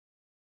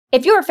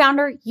If you're a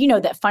founder, you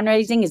know that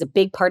fundraising is a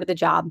big part of the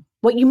job.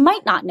 What you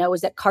might not know is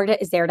that Carta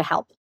is there to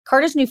help.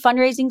 Carta's new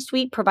fundraising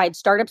suite provides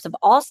startups of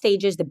all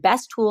stages the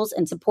best tools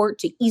and support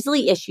to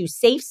easily issue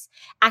safes,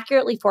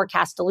 accurately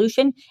forecast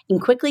dilution,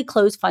 and quickly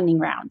close funding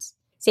rounds.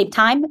 Save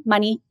time,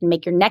 money, and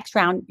make your next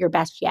round your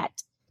best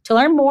yet. To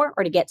learn more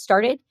or to get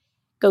started,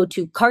 go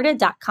to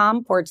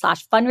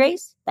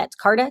carta.com/fundraise. That's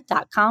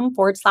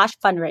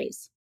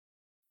carta.com/fundraise.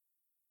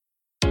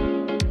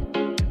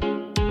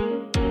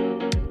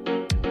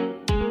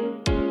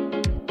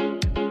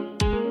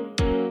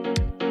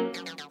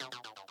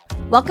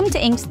 Welcome to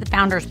Inc.'s The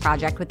Founders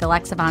Project with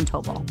Alexa Von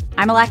Tobel.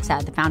 I'm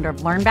Alexa, the founder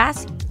of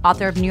LearnVest,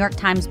 author of New York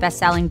Times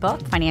bestselling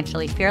book,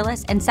 Financially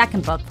Fearless, and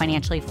second book,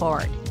 Financially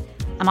Forward.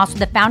 I'm also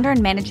the founder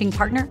and managing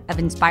partner of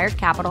Inspired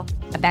Capital,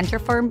 a venture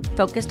firm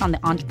focused on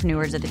the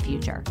entrepreneurs of the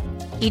future.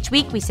 Each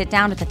week, we sit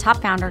down with the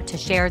top founder to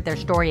share their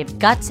story of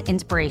guts,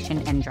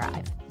 inspiration, and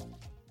drive.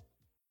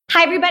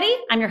 Hi, everybody.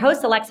 I'm your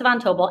host, Alexa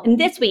Von Tobel, and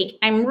this week,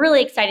 I'm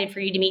really excited for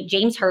you to meet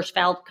James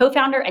Hirschfeld,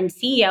 co-founder and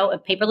CEO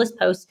of Paperless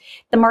Post,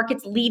 the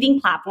market's leading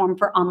platform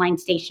for online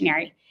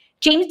stationery.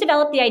 James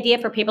developed the idea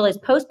for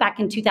Paperless Post back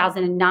in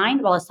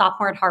 2009 while a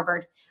sophomore at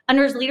Harvard.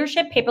 Under his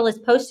leadership,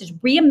 Paperless Post has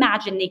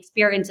reimagined the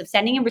experience of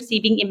sending and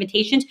receiving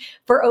invitations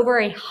for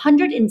over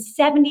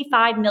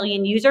 175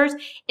 million users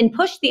and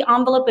pushed the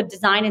envelope of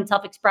design and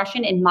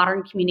self-expression in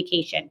modern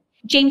communication.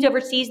 James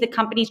oversees the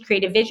company's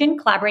creative vision,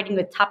 collaborating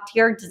with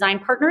top-tier design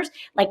partners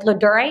like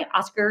Ladure,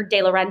 Oscar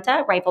de la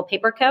Renta, Rifle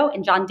Paper Co.,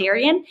 and John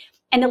Darien,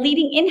 and a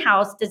leading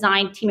in-house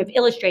design team of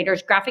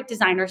illustrators, graphic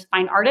designers,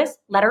 fine artists,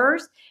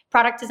 letterers,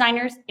 product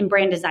designers, and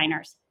brand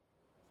designers.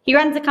 He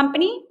runs the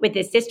company with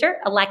his sister,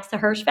 Alexa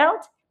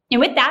Hirschfeld. And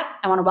with that,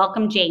 I want to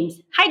welcome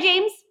James. Hi,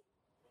 James.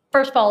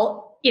 First of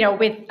all,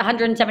 with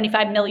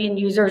 175 million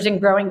users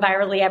and growing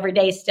virally every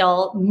day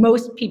still,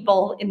 most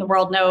people in the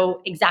world know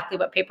exactly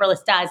what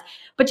Paperless does.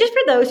 But just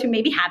for those who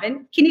maybe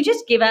haven't, can you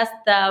just give us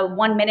the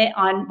 1 minute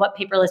on what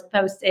Paperless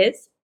Post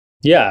is?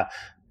 Yeah.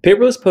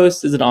 Paperless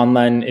Post is an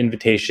online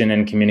invitation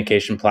and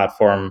communication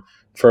platform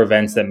for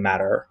events that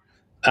matter.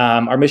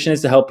 Our mission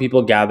is to help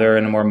people gather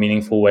in a more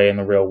meaningful way in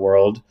the real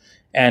world.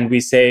 And we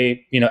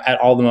say,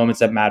 at all the moments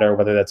that matter,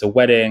 whether that's a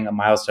wedding, a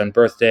milestone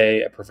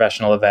birthday, a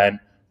professional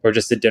event, or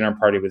just a dinner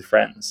party with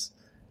friends.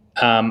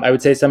 I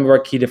would say some of our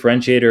key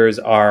differentiators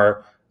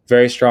are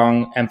very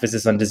strong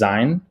emphasis on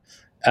design,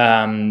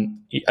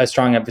 a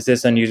strong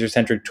emphasis on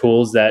user-centric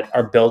tools that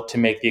are built to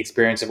make the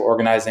experience of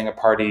organizing a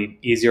party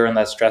easier and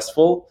less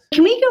stressful.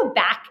 Can we go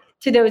back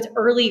to those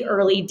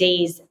early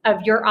days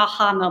of your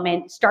aha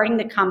moment, starting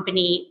the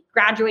company,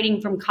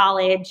 graduating from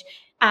college?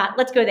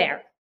 Let's go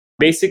there.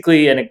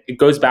 Basically, and it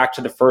goes back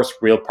to the first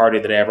real party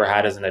that I ever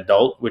had as an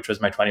adult, which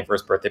was my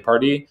 21st birthday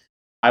party.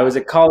 I was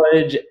at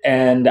college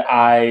and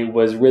I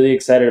was really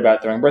excited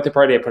about throwing a birthday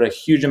party. I put a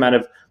huge amount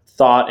of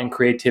thought and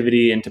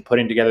creativity into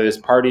putting together this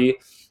party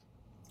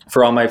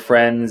for all my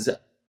friends.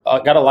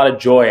 I got a lot of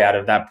joy out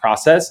of that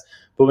process.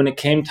 But when it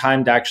came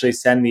time to actually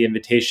send the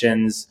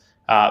invitations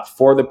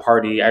for the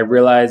party, I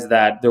realized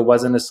that there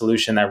wasn't a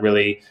solution that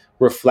really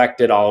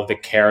reflected all of the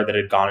care that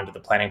had gone into the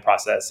planning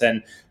process.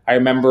 And I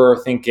remember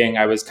thinking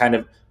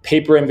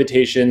paper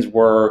invitations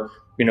were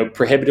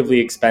prohibitively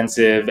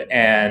expensive,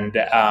 and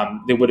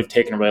they would have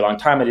taken a really long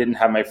time. I didn't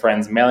have my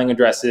friends' mailing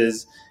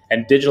addresses,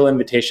 and digital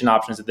invitation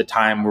options at the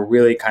time were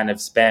really kind of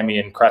spammy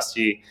and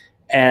crusty.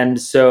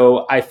 And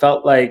so I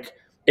felt like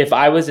if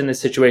I was in this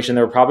situation,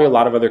 there were probably a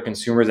lot of other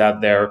consumers out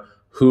there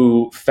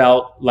who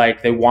felt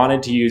like they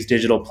wanted to use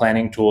digital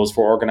planning tools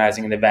for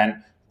organizing an event,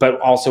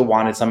 but also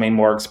wanted something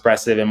more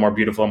expressive and more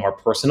beautiful and more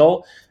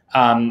personal.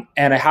 And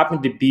I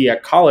happened to be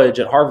at college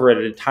at Harvard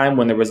at a time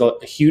when there was a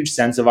huge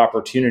sense of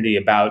opportunity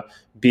about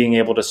being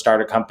able to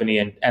start a company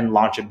and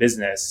launch a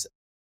business.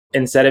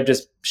 Instead of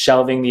just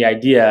shelving the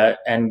idea,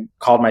 and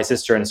called my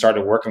sister and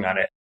started working on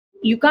it.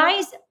 You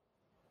guys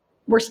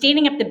were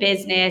standing up the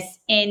business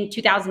in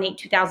 2008,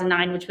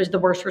 2009, which was the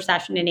worst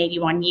recession in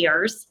 81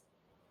 years.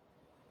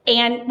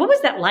 And what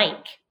was that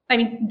like? I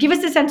mean, give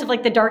us a sense of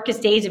like the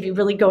darkest days of you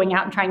really going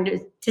out and trying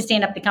to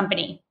stand up the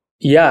company.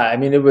 Yeah,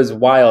 it was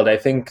wild. I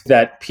think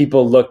that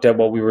people looked at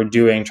what we were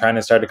doing, trying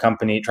to start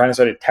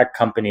a tech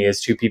company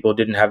as two people who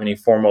didn't have any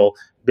formal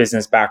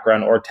business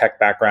background or tech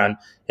background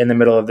in the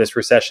middle of this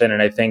recession.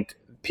 And I think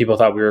people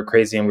thought we were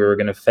crazy and we were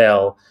going to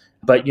fail.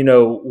 But,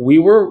 we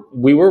were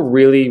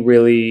really,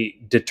 really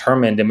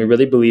determined, and we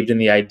really believed in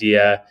the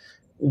idea.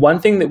 One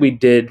thing that we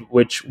did,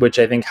 which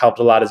I think helped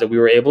a lot, is that we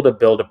were able to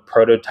build a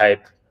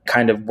prototype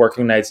kind of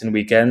working nights and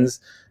weekends.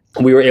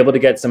 We were able to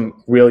get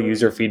some real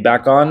user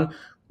feedback on,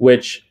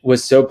 which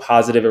was so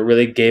positive. It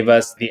really gave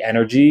us the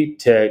energy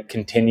to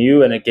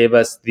continue, and it gave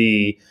us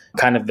the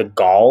kind of the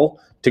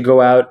gall to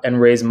go out and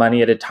raise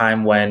money at a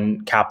time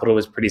when capital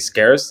was pretty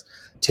scarce.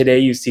 Today,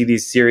 you see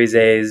these Series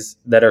A's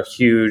that are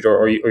huge,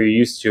 or you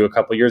used to a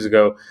couple of years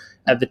ago.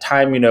 At the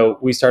time,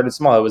 we started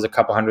small. It was a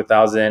couple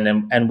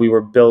 $100,000, and we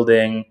were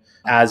building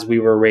as we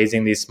were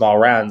raising these small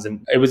rounds.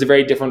 And it was a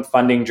very different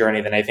funding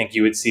journey than I think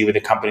you would see with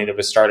a company that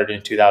was started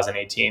in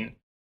 2018.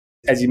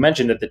 As you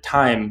mentioned, at the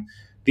time,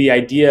 the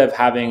idea of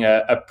having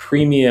a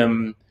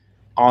premium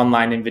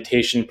online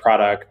invitation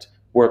product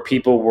where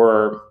people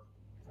were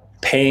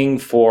paying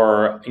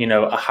for,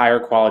 a higher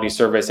quality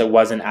service that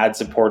wasn't ad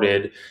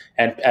supported.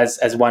 And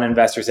as one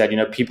investor said,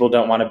 people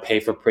don't want to pay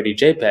for pretty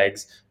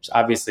JPEGs, which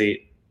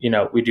obviously,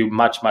 we do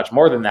much, much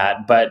more than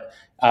that. But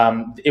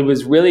it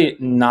was really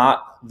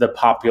not the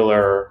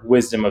popular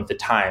wisdom of the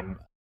time.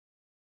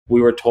 We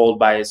were told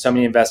by so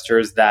many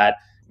investors that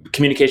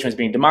communication was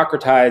being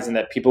democratized and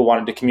that people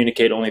wanted to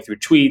communicate only through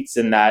tweets,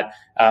 and that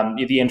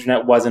the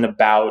internet wasn't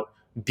about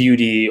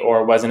beauty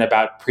or wasn't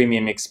about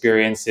premium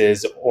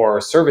experiences or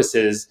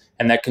services,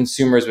 and that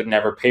consumers would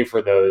never pay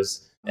for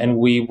those. And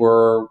we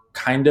were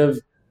kind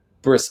of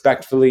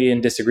respectfully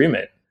in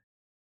disagreement.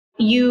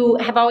 You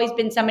have always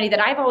been somebody that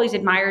I've always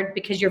admired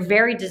because you're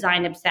very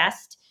design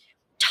obsessed.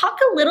 Talk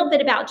a little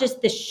bit about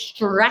just the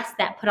stress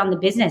that put on the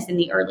business in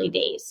the early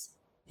days.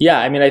 Yeah,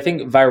 I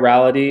think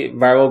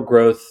viral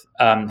growth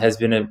has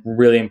been a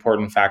really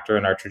important factor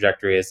in our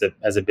trajectory as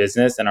a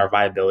business and our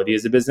viability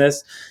as a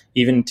business.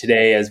 Even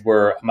today, as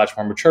we're a much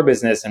more mature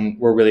business and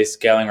we're really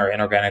scaling our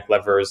inorganic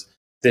levers,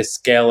 the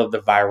scale of the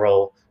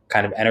viral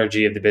kind of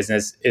energy of the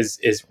business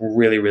is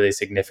really, really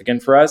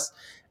significant for us.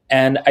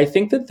 And I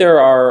think that there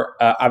are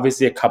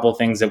obviously a couple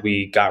things that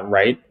we got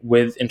right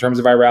with in terms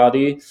of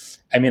virality.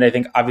 I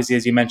think obviously,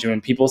 as you mentioned,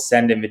 when people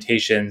send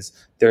invitations,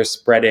 they're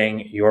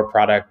spreading your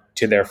product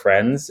to their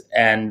friends.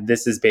 And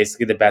this is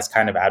basically the best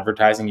kind of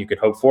advertising you could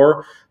hope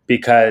for,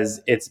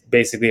 because it's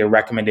basically a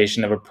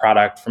recommendation of a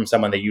product from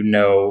someone that you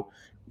know.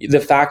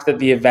 The fact that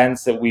the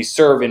events that we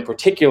serve in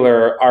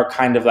particular are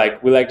kind of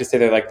like, we like to say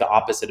they're like the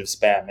opposite of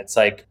spam. It's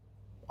like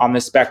on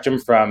the spectrum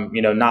from,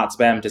 not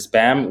spam to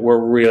spam, we're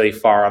really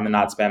far on the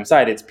not spam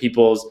side. It's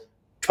people's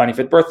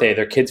 25th birthday,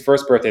 their kid's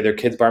first birthday, their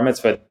kid's bar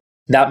mitzvah.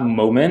 That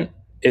moment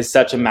is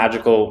such a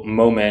magical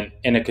moment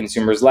in a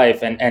consumer's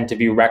life. And to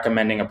be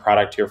recommending a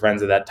product to your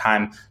friends at that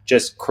time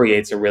just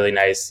creates a really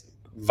nice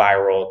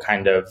viral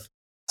kind of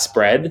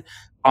spread.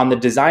 On the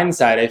design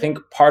side, I think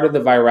part of the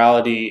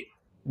virality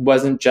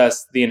wasn't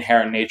just the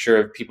inherent nature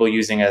of people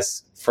using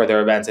us for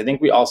their events. I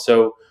think we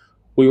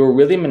were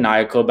really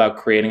maniacal about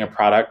creating a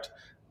product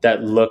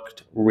that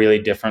looked really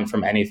different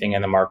from anything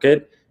in the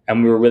market.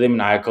 And we were really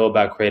maniacal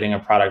about creating a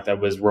product that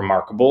was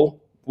remarkable.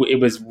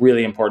 It was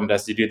really important to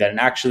us to do that. And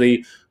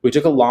actually, we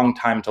took a long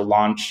time to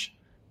launch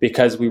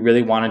because we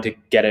really wanted to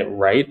get it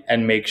right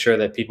and make sure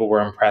that people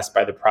were impressed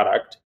by the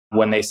product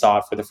when they saw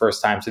it for the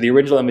first time. So the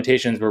original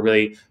invitations were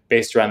really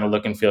based around the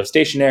look and feel of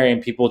stationery, and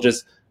people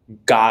just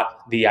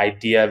got the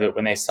idea of it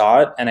when they saw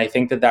it. And I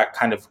think that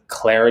kind of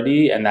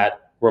clarity and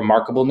that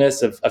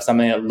remarkableness of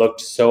something that looked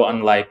so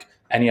unlike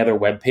any other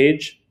web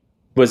page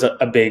was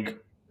a big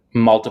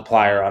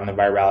multiplier on the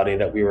virality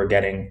that we were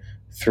getting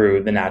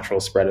through the natural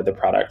spread of the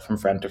product from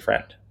friend to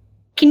friend.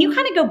 Can you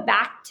kind of go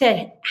back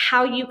to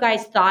how you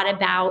guys thought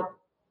about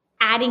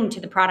adding to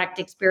the product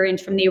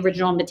experience from the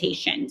original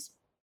invitations?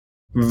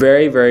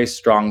 Very, very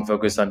strong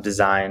focus on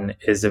design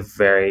is a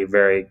very,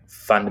 very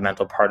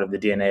fundamental part of the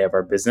DNA of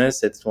our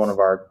business. It's one of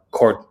our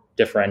core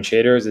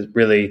differentiators. It's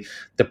really,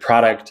 the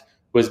product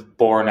was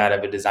born out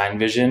of a design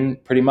vision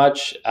pretty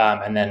much.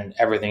 And then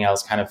everything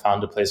else kind of fell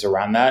into place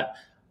around that.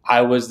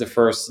 I was the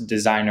first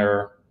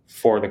designer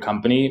for the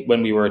company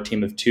when we were a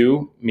team of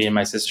two, me and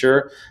my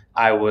sister.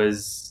 I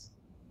was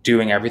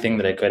doing everything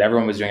that I could.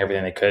 Everyone was doing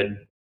everything they could.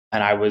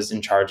 And I was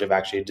in charge of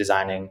actually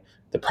designing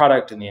the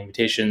product and the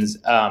invitations.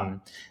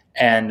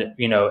 And,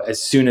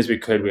 as soon as we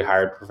could, we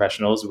hired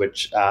professionals,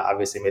 which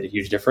obviously made a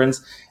huge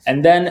difference.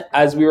 And then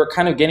as we were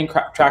kind of gaining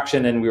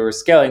traction and we were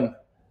scaling,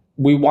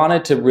 we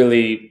wanted to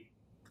really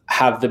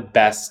have the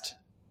best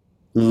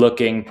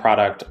looking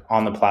product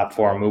on the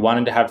platform. We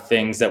wanted to have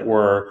things that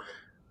were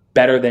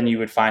better than you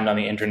would find on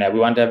the internet. We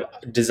wanted to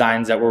have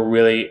designs that were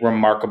really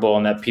remarkable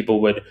and that people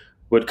would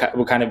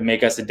kind of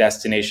make us a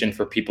destination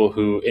for people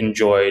who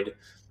enjoyed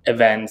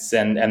events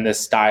and the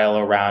style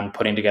around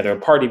putting together a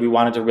party. We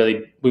wanted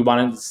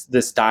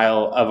the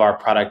style of our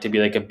product to be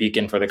like a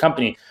beacon for the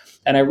company.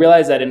 And I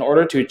realized that in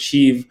order to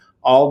achieve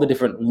all the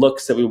different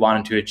looks that we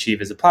wanted to achieve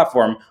as a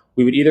platform,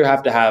 we would either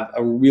have to have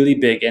a really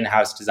big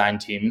in-house design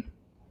team,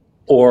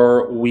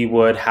 or we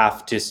would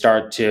have to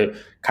start to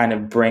kind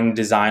of bring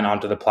design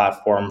onto the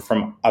platform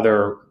from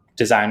other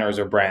designers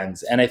or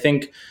brands. And I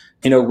think,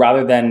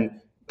 rather than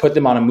put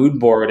them on a mood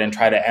board and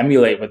try to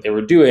emulate what they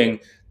were doing,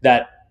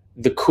 that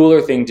the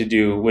cooler thing to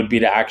do would be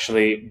to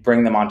actually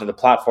bring them onto the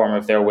platform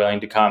if they're willing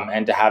to come,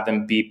 and to have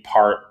them be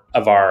part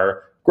of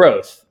our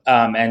growth,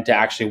 and to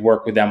actually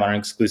work with them on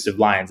exclusive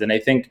lines. And I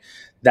think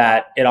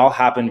that it all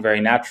happened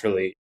very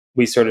naturally.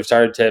 We sort of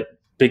started to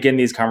begin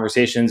these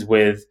conversations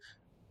with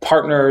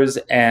partners,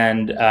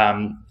 and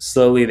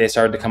slowly they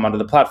started to come onto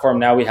the platform.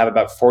 Now we have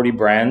about 40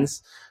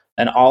 brands,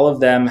 and all of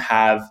them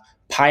have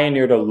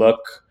pioneered a look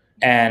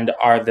and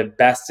are the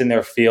best in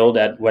their field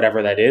at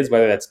whatever that is,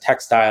 whether that's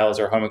textiles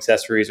or home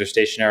accessories or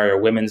stationery or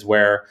women's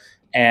wear.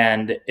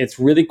 And it's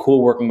really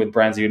cool working with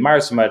brands that you admire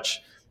so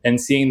much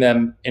and seeing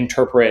them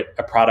interpret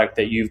a product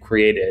that you've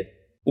created.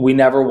 We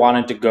never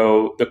wanted to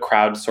go the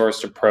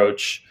crowdsourced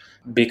approach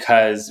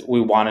because we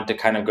wanted to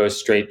kind of go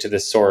straight to the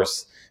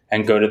source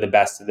and go to the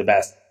best of the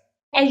best.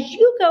 As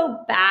you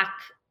go back,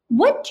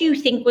 what do you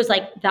think was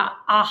like the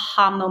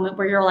aha moment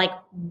where you're like,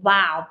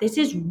 wow, this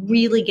is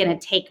really going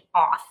to take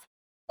off?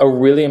 A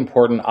really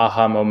important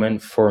aha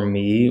moment for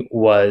me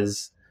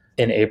was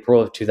in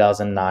April of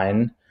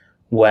 2009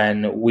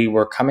 when we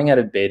were coming out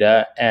of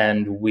beta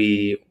and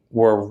we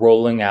were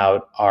rolling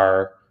out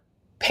our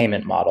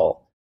payment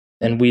model.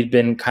 And we'd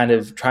been kind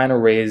of trying to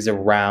raise a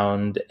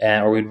round,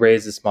 or we'd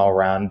raised a small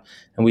round,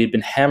 and we'd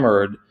been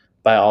hammered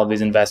by all these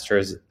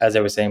investors, as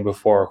I was saying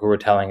before, who were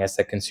telling us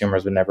that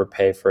consumers would never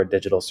pay for a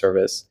digital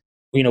service.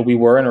 We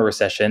were in a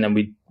recession, and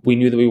we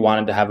knew that we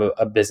wanted to have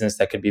a business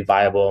that could be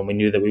viable, and we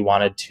knew that we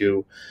wanted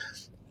to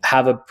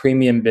have a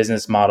premium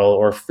business model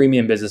or a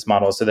freemium business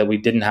model so that we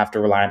didn't have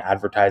to rely on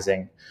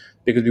advertising,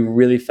 because we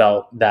really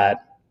felt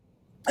that,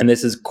 and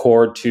this is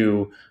core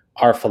to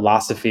our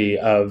philosophy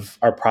of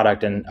our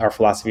product and our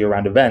philosophy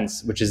around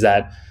events, which is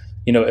that,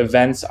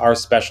 events are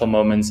special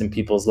moments in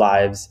people's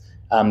lives.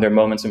 They're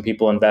moments when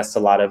people invest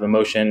a lot of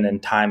emotion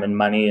and time and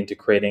money into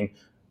creating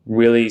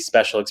really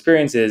special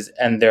experiences.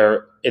 And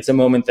it's a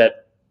moment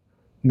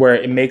where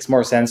it makes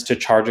more sense to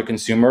charge a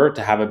consumer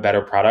to have a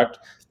better product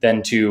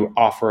than to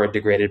offer a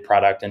degraded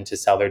product and to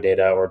sell their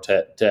data or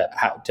to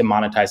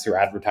monetize through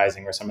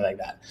advertising or something like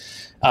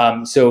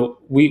that. So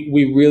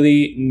we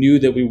really knew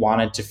that we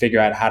wanted to figure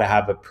out how to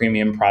have a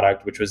premium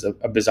product, which was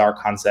a bizarre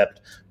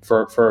concept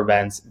for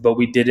events, but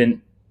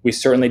we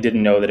certainly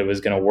didn't know that it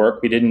was going to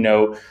work. We didn't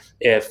know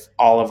if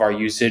all of our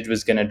usage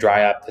was going to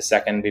dry up the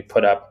second we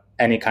put up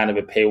any kind of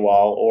a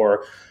paywall,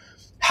 or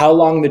how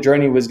long the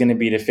journey was going to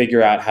be to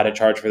figure out how to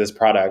charge for this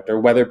product, or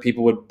whether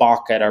people would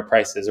balk at our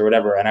prices or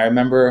whatever. And I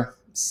remember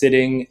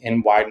sitting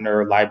in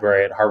Widener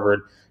Library at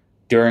Harvard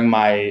during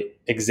my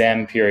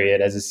exam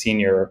period as a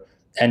senior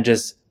and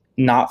just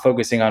not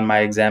focusing on my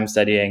exam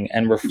studying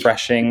and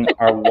refreshing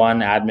our one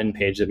admin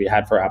page that we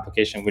had for our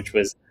application, which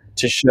was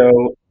to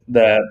show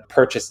the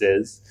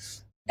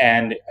purchases.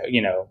 And,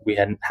 we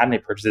hadn't had any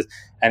purchases.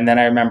 And then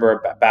I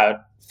remember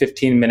about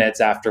 15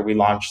 minutes after we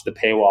launched the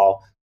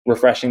paywall,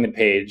 refreshing the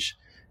page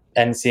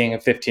and seeing a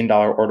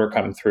 $15 order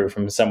come through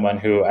from someone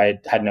who I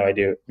had no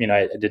idea,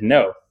 I didn't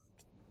know.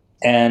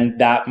 And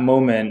that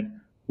moment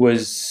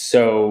was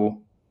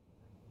so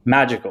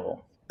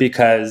magical,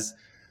 because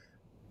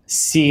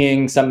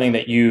seeing something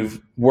that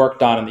you've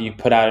worked on and that you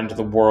put out into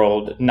the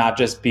world not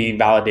just be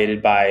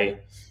validated by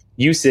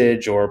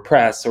usage or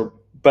press,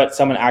 but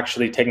someone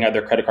actually taking out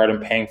their credit card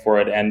and paying for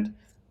it and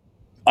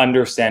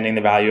understanding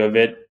the value of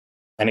it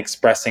and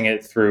expressing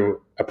it through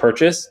a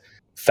purchase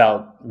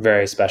felt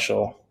very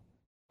special.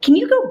 Can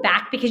you go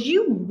back? Because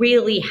you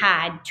really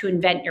had to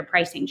invent your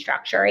pricing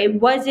structure.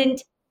 It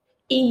wasn't,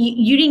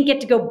 you didn't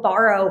get to go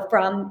borrow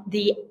from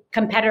the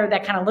competitor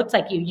that kind of looks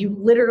like you. You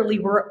literally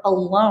were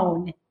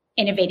alone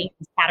innovating in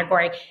this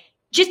category.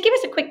 Just give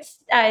us a quick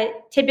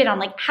tidbit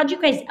on how'd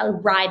you guys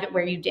arrive at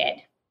where you did?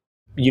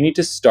 You need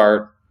to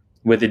start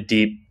with a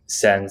deep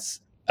sense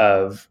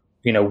of,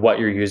 what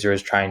your user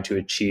is trying to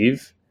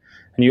achieve.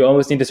 And you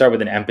almost need to start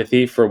with an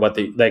empathy for what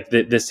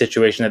the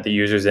situation that the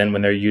user's in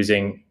when they're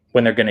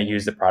going to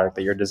use the product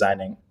that you're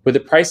designing. With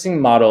the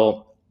pricing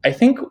model, I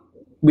think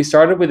we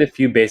started with a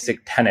few basic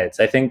tenets.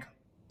 I think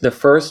the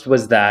first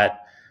was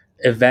that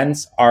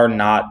events are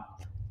not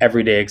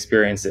everyday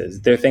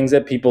experiences. They're things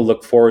that people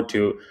look forward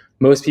to.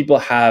 Most people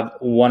have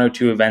one or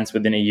two events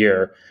within a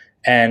year.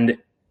 And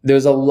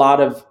there's a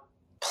lot of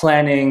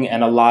planning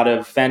and a lot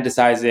of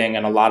fantasizing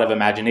and a lot of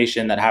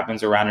imagination that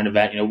happens around an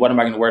event. What am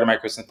I going to wear to my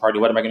Christmas party?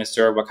 What am I going to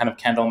serve? What kind of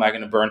candle am I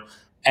going to burn?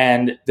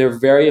 And they're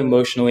very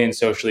emotionally and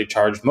socially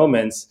charged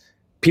moments.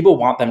 People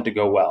want them to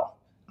go well.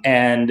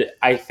 And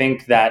I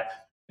think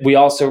that we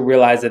also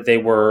realized that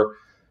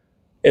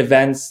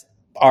events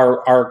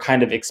are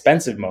kind of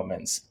expensive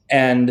moments.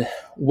 And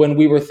when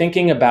we were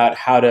thinking about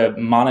how to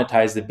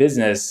monetize the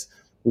business,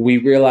 we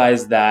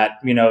realized that,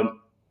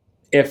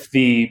 if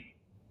the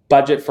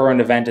budget for an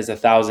event is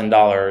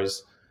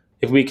 $1,000,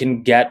 if we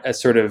can get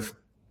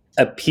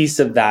a piece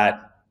of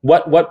that,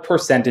 what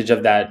percentage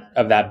of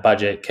that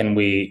budget can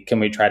we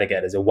try to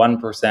get? Is it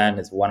 1%?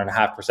 Is it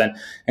 1.5%?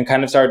 And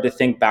kind of started to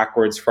think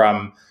backwards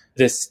from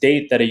the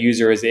state that a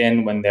user is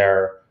in when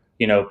they're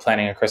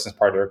planning a Christmas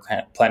party or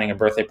planning a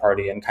birthday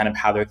party, and kind of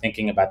how they're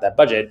thinking about that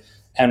budget.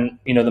 And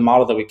the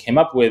model that we came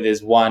up with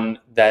is one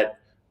that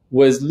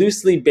was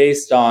loosely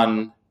based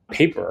on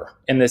paper,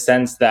 in the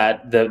sense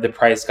that the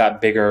price got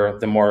bigger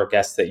the more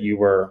guests that you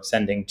were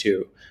sending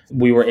to.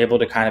 We were able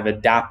to kind of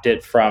adapt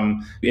it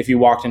from, if you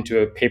walked into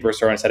a paper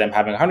store and said, I'm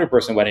having a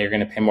 100-person wedding, you're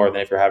going to pay more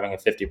than if you're having a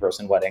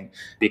 50-person wedding,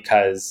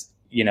 because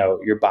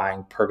you're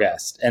buying per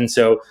guest. And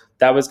so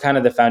that was kind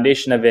of the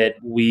foundation of it.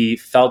 We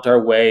felt our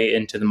way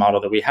into the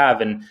model that we have,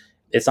 and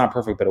it's not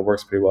perfect, but it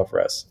works pretty well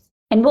for us.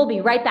 And we'll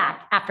be right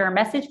back after a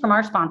message from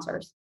our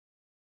sponsors.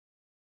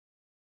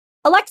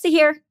 Alexa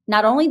here.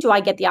 Not only do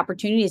I get the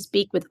opportunity to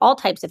speak with all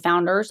types of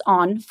founders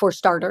on For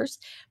Starters,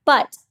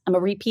 but I'm a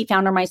repeat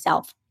founder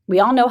myself. We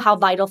all know how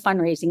vital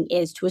fundraising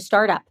is to a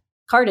startup.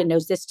 Carta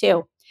knows this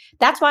too.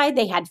 That's why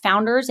they had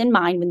founders in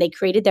mind when they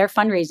created their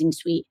fundraising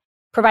suite,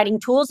 providing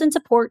tools and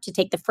support to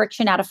take the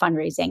friction out of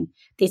fundraising.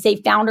 They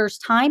save founders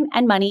time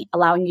and money,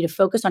 allowing you to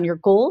focus on your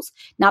goals,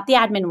 not the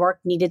admin work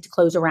needed to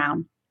close a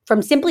round.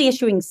 From simply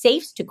issuing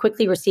safes to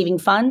quickly receiving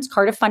funds,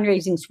 Carta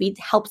Fundraising Suite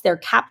helps their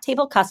cap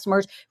table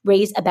customers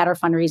raise a better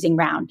fundraising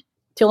round.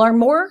 To learn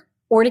more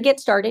or to get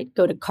started,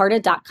 go to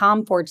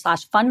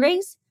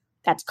carta.com/fundraise.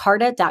 That's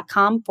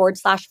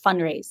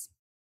carta.com/fundraise.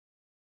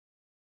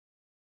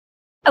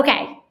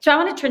 Okay, so I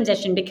want to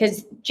transition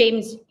because,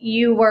 James,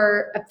 you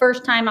were a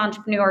first-time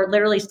entrepreneur,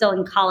 literally still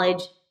in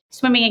college,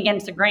 swimming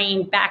against the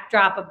grain,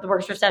 backdrop of the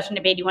worst recession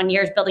of 81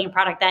 years, building a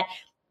product that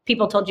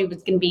people told you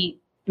was going to be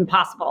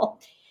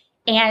impossible.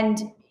 And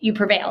you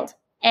prevailed.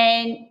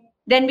 And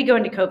then we go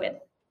into COVID.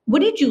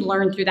 What did you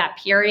learn through that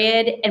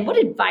period? And what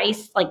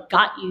advice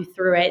got you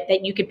through it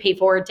that you could pay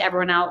forward to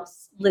everyone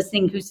else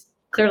listening who's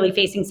clearly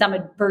facing some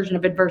version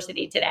of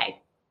adversity today?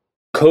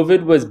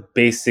 COVID was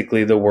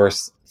basically the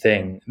worst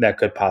thing that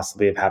could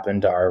possibly have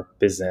happened to our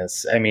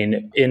business. I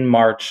mean, in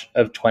March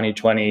of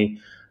 2020,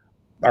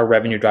 our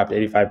revenue dropped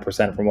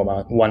 85% from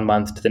 1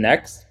 month to the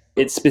next.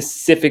 It's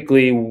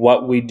specifically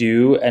what we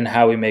do and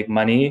how we make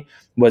money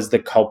was the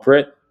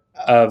culprit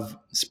of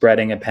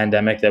spreading a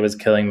pandemic that was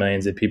killing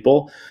millions of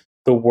people.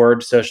 The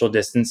word social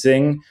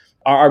distancing,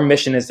 our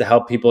mission is to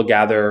help people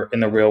gather in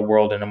the real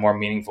world in a more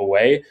meaningful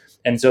way.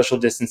 And social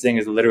distancing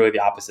is literally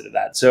the opposite of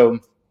that. So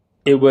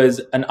it was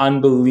an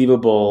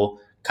unbelievable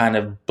kind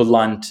of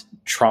blunt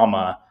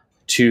trauma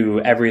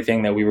to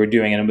everything that we were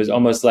doing. And it was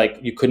almost like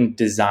you couldn't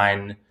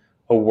design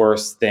a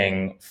worse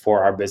thing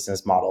for our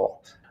business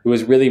model. It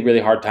was really,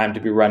 really hard time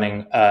to be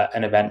running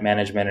an event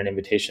management and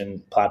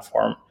invitation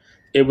platform.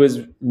 It was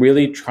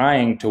really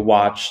trying to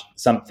watch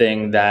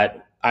something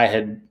that I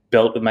had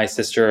built with my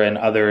sister and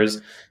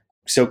others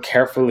so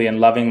carefully and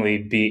lovingly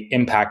be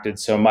impacted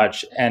so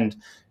much. And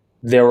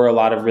there were a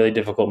lot of really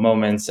difficult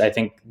moments. I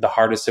think the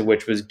hardest of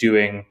which was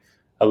doing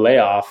a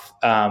layoff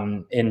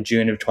in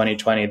June of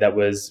 2020 that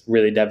was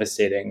really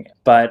devastating.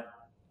 But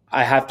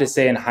I have to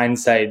say in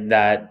hindsight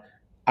that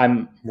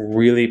I'm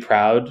really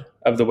proud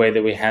of the way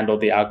that we handled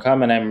the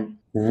outcome. And I'm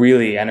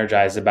really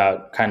energized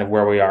about kind of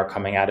where we are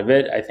coming out of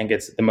it. I think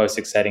it's the most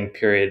exciting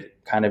period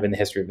kind of in the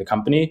history of the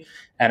company.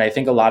 And I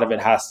think a lot of it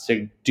has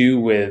to do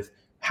with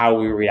how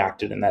we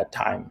reacted in that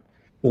time.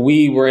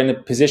 We were in a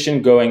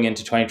position going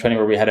into 2020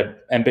 where we had an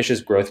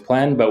ambitious growth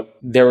plan, but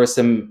there was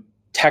some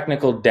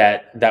technical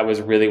debt that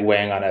was really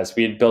weighing on us.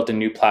 We had built a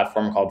new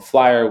platform called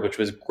Flyer, which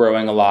was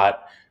growing a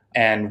lot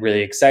and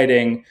really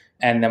exciting.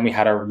 And then we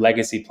had our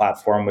legacy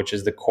platform, which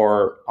is the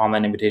core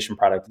online invitation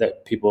product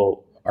that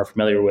people are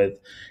familiar with.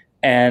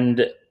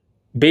 And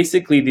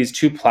basically, these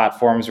two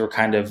platforms were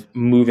kind of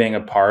moving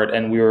apart,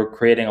 and we were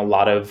creating a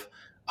lot of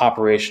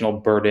operational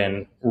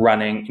burden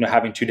running,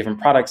 having two different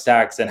product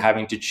stacks and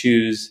having to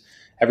choose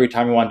every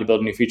time we wanted to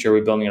build a new feature, are we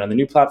building it on the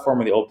new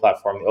platform or the old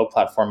platform? The old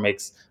platform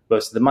makes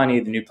most of the money.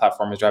 The new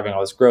platform is driving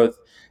all this growth.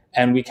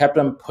 And we kept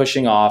on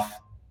pushing off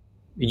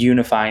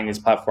unifying these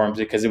platforms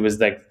because it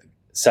was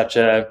such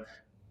a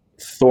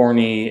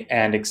thorny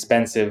and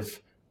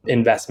expensive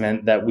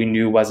investment that we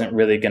knew wasn't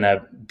really going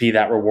to be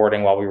that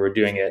rewarding while we were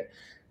doing it.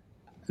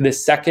 The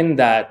second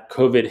that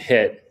COVID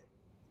hit,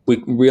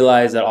 we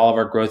realized that all of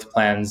our growth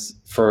plans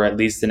for at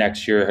least the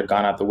next year had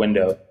gone out the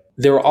window.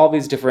 There were all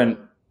these different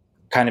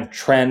kind of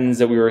trends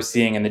that we were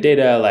seeing in the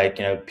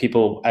data,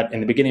 people in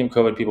the beginning of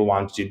COVID, people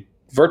wanted to do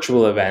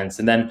virtual events.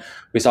 And then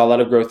we saw a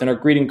lot of growth in our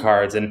greeting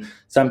cards. And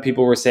some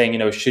people were saying,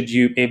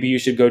 maybe you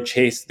should go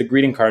chase the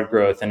greeting card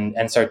growth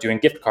and start doing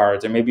gift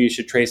cards, or maybe you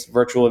should trace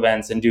virtual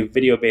events and do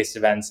video-based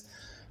events.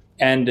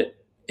 And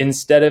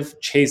instead of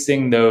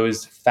chasing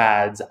those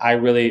fads, I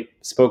really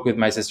spoke with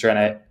my sister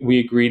and we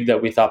agreed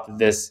that we thought that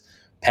this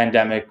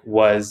pandemic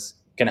was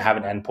going to have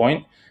an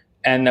endpoint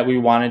and that we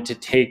wanted to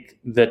take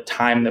the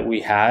time that we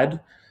had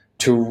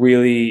to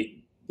really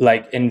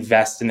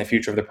invest in the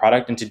future of the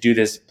product and to do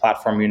this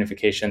platform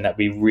unification that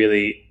we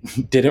really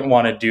didn't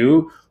want to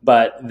do,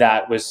 but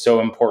that was so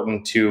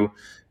important to,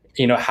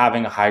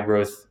 having a high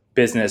growth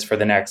business for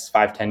the next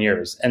 5-10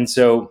 years. And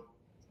so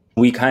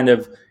we kind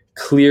of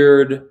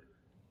cleared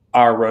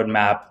our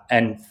roadmap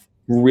and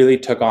really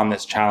took on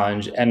this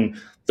challenge. And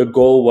the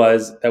goal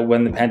was that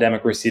when the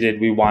pandemic receded,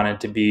 we wanted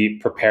to be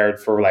prepared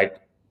for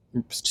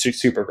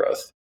super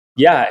growth.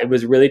 Yeah, it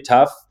was really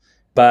tough,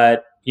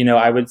 but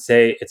I would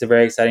say it's a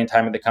very exciting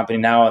time at the company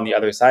now on the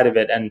other side of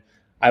it. And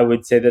I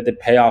would say that the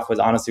payoff was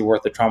honestly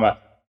worth the trauma.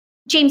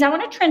 James, I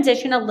want to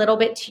transition a little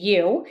bit to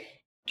you.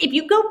 If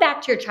you go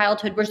back to your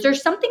childhood, was there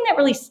something that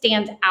really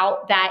stands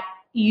out that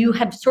you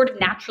have sort of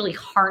naturally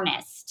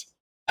harnessed?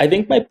 I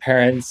think my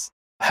parents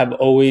have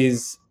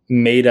always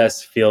made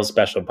us feel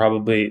special,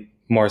 probably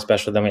more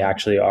special than we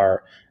actually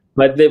are.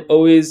 But they've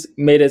always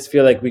made us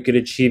feel like we could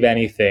achieve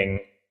anything.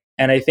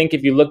 And I think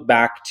if you look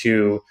back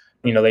to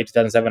late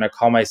 2007, I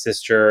call my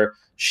sister.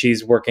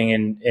 She's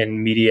working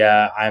in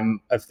media. I'm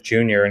a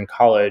junior in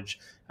college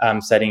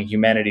studying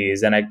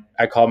humanities. And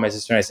I called my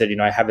sister and I said,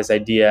 I have this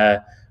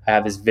idea. I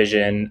have this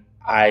vision.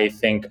 I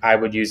think I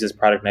would use this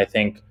product. And I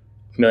think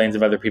millions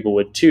of other people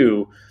would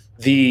too.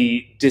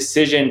 The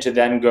decision to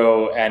then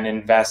go and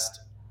invest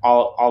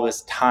all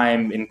this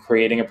time in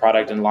creating a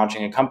product and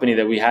launching a company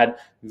that we had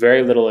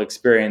very little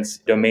experience,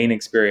 domain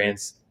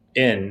experience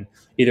in,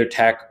 either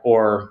tech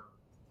or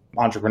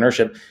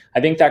entrepreneurship,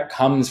 I think that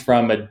comes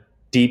from a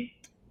deep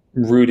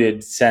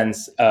rooted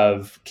sense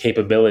of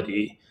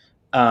capability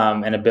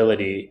and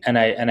ability. And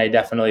I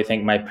definitely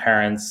think my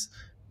parents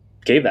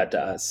gave that to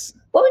us.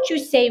 What would you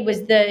say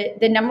was the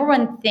number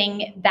one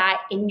thing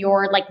that in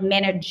your like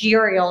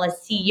managerial as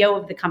CEO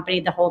of the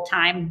company the whole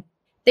time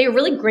that you're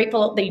really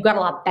grateful that you got a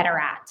lot better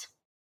at?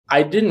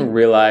 I didn't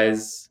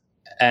realize,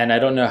 and I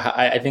don't know how,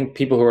 I think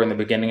people who are in the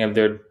beginning of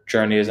their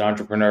journey as an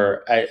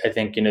entrepreneur, I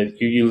think,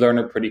 you learn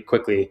it pretty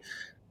quickly.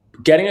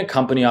 Getting a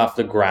company off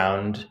the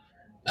ground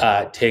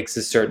takes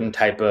a certain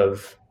type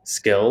of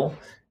skill,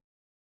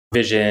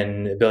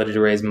 vision, ability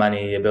to raise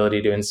money,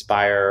 ability to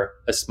inspire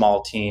a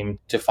small team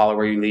to follow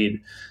where you lead.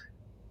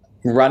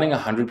 Running a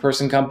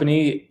 100-person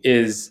company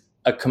is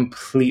a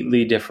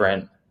completely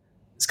different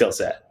skill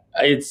set.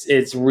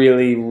 It's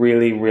really,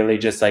 really, really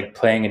just like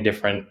playing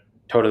a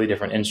totally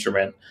different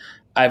instrument.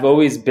 I've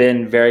always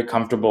been very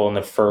comfortable in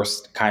the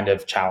first kind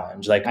of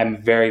challenge. Like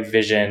I'm very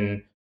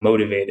vision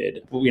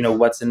motivated.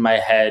 What's in my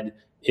head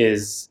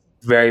is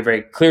very,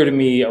 very clear to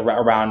me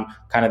around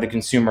kind of the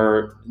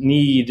consumer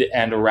need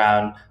and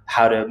around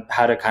how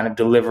to kind of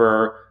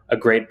deliver a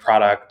great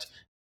product.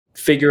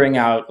 Figuring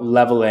out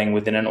leveling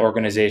within an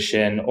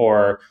organization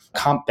or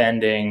comp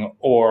bending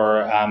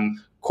or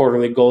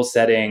quarterly goal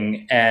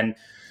setting and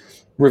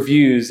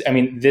reviews. I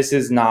mean, this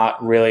is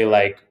not really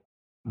like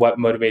what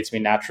motivates me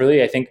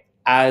naturally. I think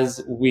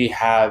as we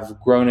have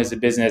grown as a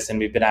business and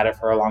we've been at it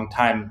for a long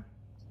time,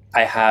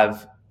 I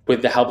have,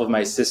 with the help of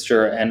my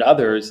sister and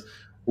others,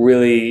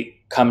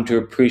 really come to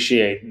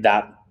appreciate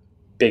that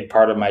big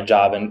part of my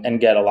job and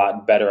get a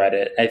lot better at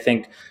it. I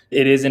think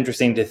it is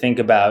interesting to think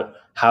about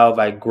how have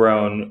I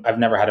grown. I've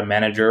never had a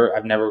manager.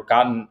 I've never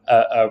gotten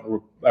a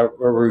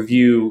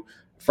review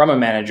from a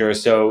manager.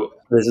 So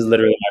this is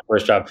literally my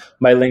first job.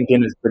 My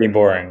LinkedIn is pretty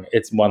boring.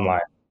 It's one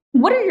line.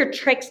 What are your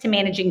tricks to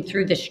managing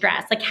through the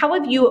stress? Like how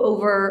have you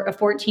over a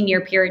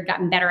 14-year period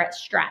gotten better at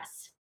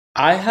stress?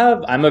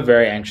 I'm a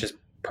very anxious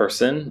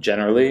person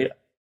generally.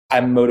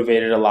 I'm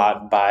motivated a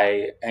lot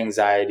by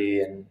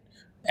anxiety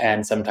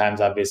and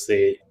sometimes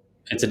obviously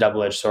it's a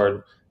double-edged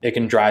sword. It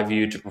can drive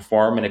you to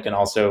perform and it can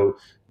also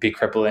be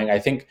crippling. I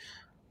think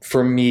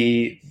for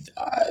me,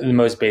 the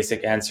most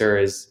basic answer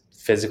is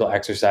physical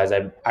exercise.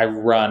 I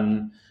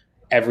run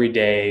every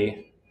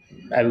day,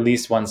 at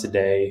least once a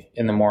day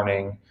in the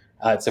morning.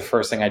 It's the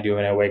first thing I do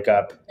when I wake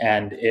up,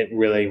 and it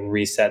really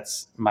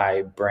resets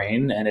my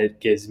brain and it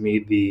gives me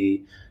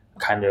the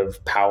kind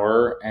of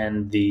power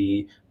and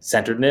the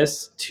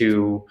centeredness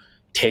to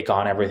take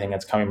on everything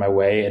that's coming my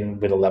way and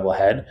with a level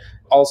head.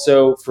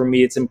 Also, for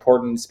me, it's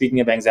important,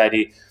 speaking of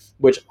anxiety,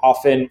 which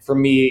often for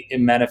me,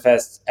 it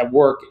manifests at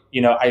work.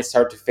 I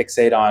start to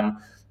fixate on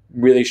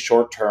really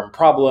short-term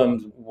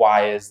problems.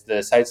 Why is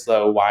the site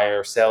slow? Why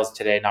are sales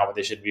today not what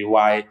they should be?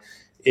 Why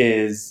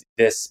is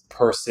this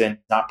person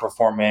not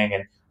performing?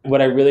 And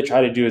what I really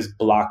try to do is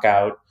block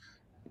out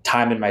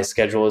time in my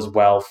schedule as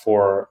well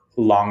for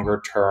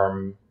longer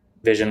term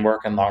vision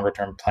work and longer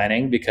term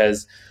planning,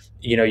 because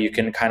you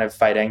can kind of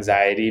fight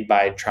anxiety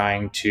by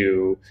trying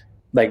to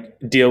like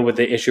deal with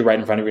the issue right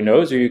in front of your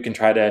nose, or you can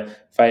try to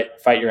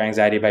fight your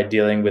anxiety by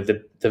dealing with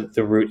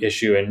the root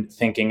issue and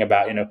thinking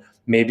about,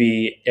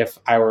 maybe if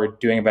I were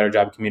doing a better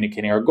job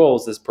communicating our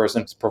goals, this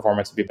person's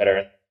performance would be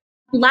better.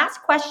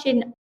 Last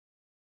question.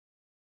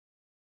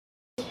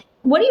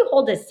 What do you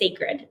hold as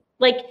sacred?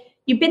 Like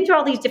you've been through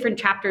all these different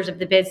chapters of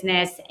the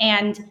business,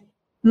 and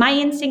my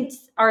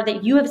instincts are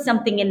that you have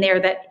something in there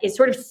that is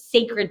sort of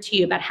sacred to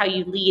you about how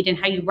you lead and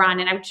how you run.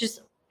 And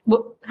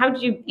how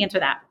did you answer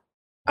that?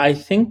 I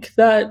think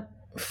that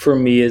for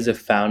me as a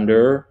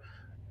founder,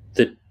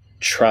 the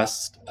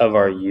trust of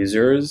our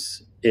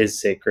users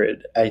is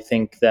sacred. I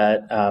think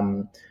that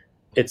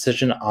it's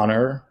such an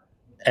honor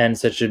and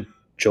such a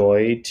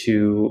joy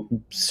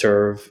to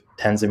serve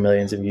tens of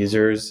millions of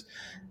users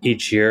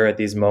each year at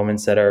these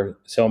moments that are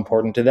so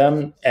important to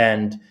them,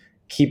 and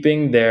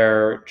keeping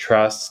their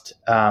trust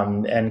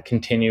and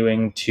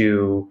continuing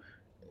to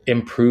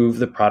improve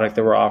the product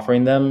that we're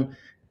offering them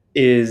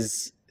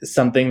is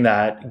something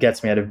that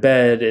gets me out of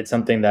bed. It's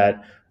something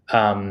that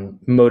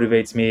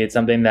motivates me. It's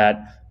something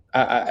that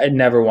I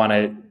never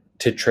wanted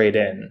to trade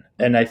in.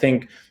 And I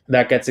think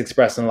that gets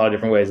expressed in a lot of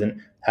different ways,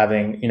 and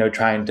having,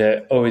 trying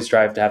to always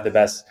strive to have the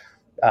best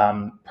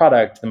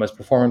product, the most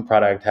performant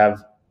product,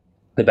 have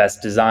the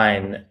best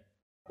design.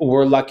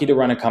 We're lucky to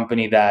run a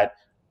company that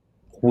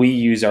we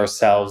use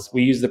ourselves.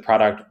 We use the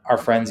product. Our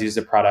friends use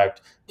the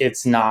product.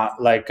 It's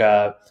not like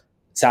a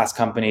SaaS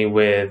company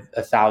with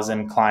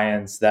 1,000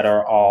 clients that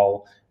are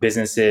all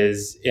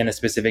businesses in a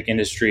specific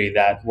industry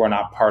that we're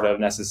not part of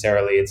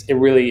necessarily. It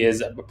really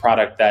is a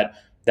product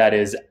that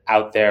is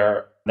out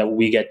there that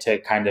we get to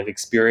kind of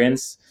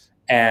experience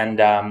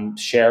and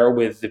share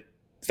with the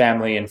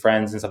family and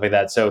friends and stuff like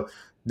that. So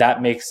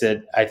that makes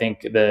it, I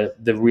think,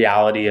 the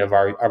reality of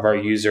our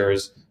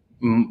users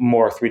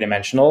more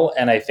three-dimensional.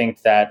 And I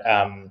think that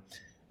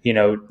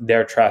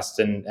their trust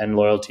and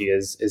loyalty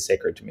is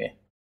sacred to me.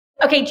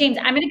 Okay, James,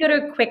 I'm going to go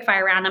to a quick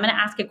fire round. I'm going to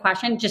ask a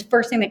question, just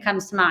first thing that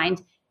comes to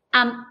mind.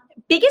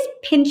 Biggest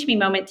pinch me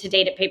moment to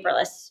date at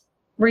Paperless,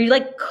 where you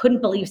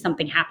couldn't believe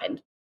something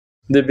happened?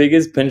 The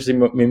biggest pinch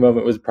me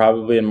moment was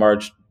probably in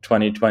March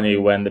 2020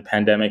 when the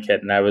pandemic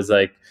hit, and I was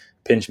like,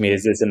 pinch me,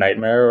 is this a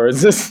nightmare or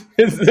is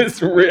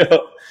this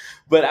real?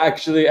 But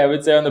actually, I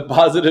would say on the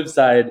positive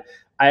side,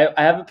 I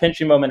have a pinch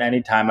me moment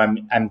anytime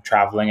I'm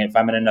traveling. If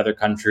I'm in another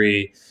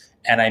country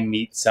and I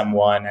meet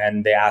someone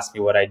and they ask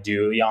me what I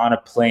do on a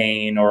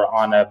plane or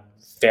on a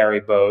ferry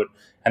boat,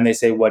 and they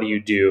say, what do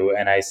you do?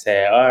 And I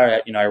say,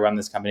 I run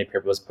this company,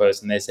 Paperless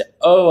Post. And they say,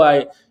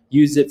 I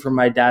use it for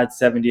my dad's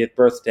 70th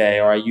birthday,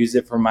 or I use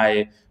it for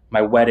my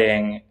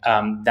wedding.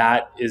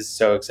 That is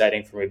so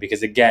exciting for me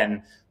because,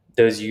 again,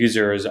 those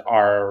users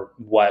are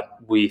what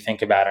we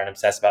think about and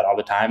obsess about all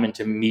the time. And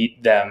to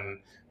meet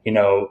them,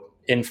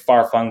 in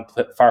far-flung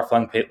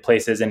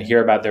places and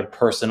hear about their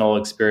personal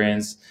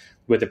experience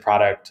with the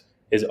product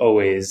is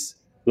always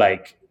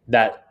like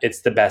that.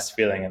 It's the best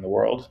feeling in the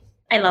world.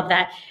 I love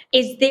that.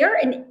 Is there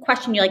a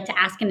question you like to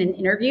ask in an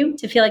interview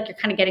to feel like you're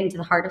kind of getting to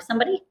the heart of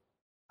somebody?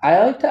 I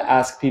like to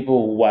ask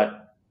people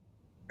what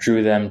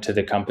drew them to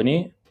the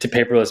company, to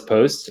Paperless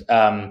Post,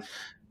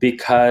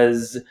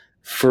 because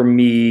for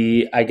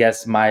me, I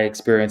guess my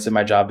experience in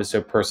my job is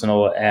so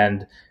personal,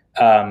 and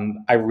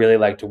I really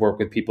like to work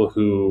with people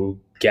who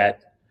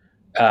get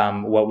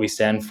what we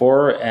stand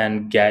for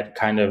and get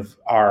kind of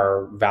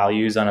our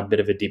values on a bit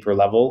of a deeper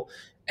level.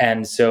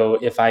 And so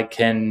if I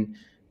can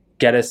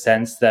get a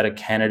sense that a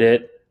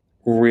candidate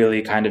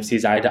really kind of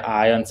sees eye to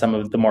eye on some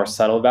of the more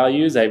subtle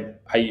values,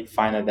 I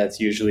find that that's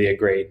usually a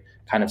great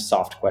kind of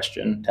soft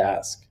question to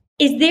ask.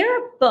 Is there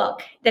a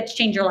book that's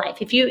changed your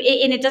life? And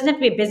it doesn't have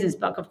to be a business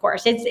book, of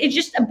course. It's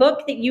just a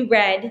book that you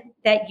read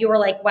that you were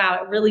like,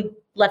 wow, it really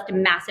left a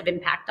massive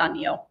impact on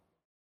you.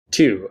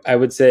 Two, I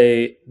would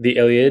say the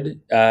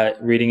Iliad.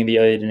 Reading the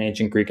Iliad in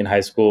ancient Greek in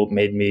high school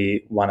made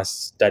me want to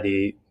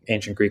study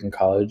ancient Greek in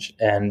college,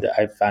 and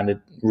I found it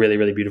really,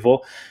 really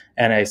beautiful,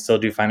 and I still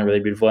do find it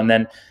really beautiful. And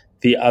then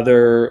the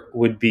other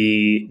would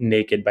be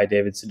Naked by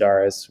David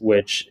Sedaris,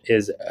 which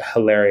is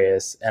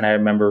hilarious. And I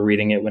remember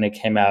reading it when it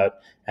came out,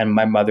 and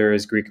my mother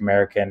is Greek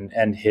American,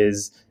 and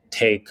his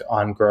take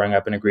on growing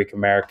up in a Greek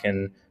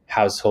American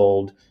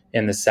household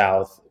in the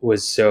South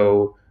was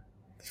so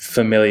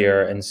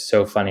familiar and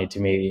so funny to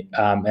me.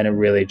 And it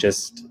really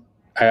just,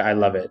 I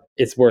love it.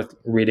 It's worth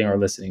reading or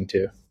listening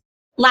to.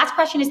 Last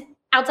question is,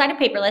 outside of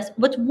Paperless,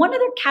 what's one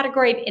other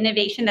category of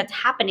innovation that's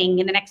happening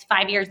in the next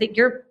 5 years that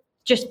you're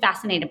just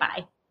fascinated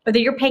by, or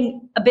that you're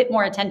paying a bit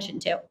more attention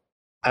to?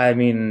 I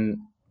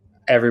mean,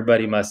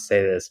 everybody must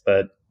say this,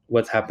 but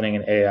what's happening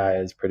in AI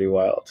is pretty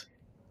wild,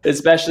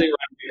 especially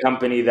around a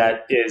company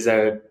that is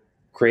a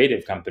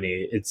creative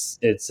company. It's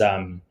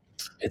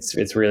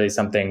really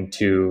something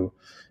to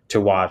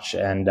watch,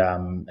 and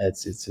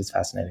it's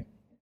fascinating.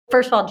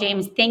 First of all,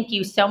 James, thank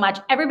you so much.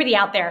 Everybody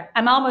out there,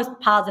 I'm almost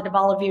positive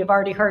all of you have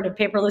already heard of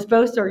Paperless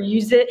Post or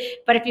used it.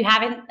 But if you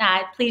haven't,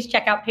 please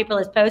check out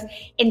Paperless Post.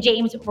 And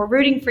James, we're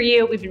rooting for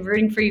you. We've been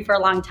rooting for you for a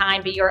long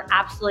time, but you're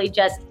absolutely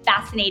just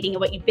fascinating in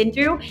what you've been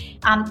through.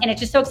 And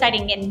it's just so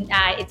exciting. And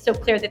it's so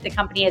clear that the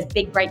company has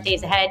big, bright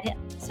days ahead.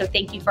 So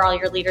thank you for all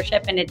your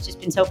leadership. And it's just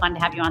been so fun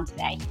to have you on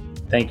today.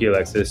 Thank you,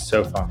 Alexa. It's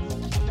so fun.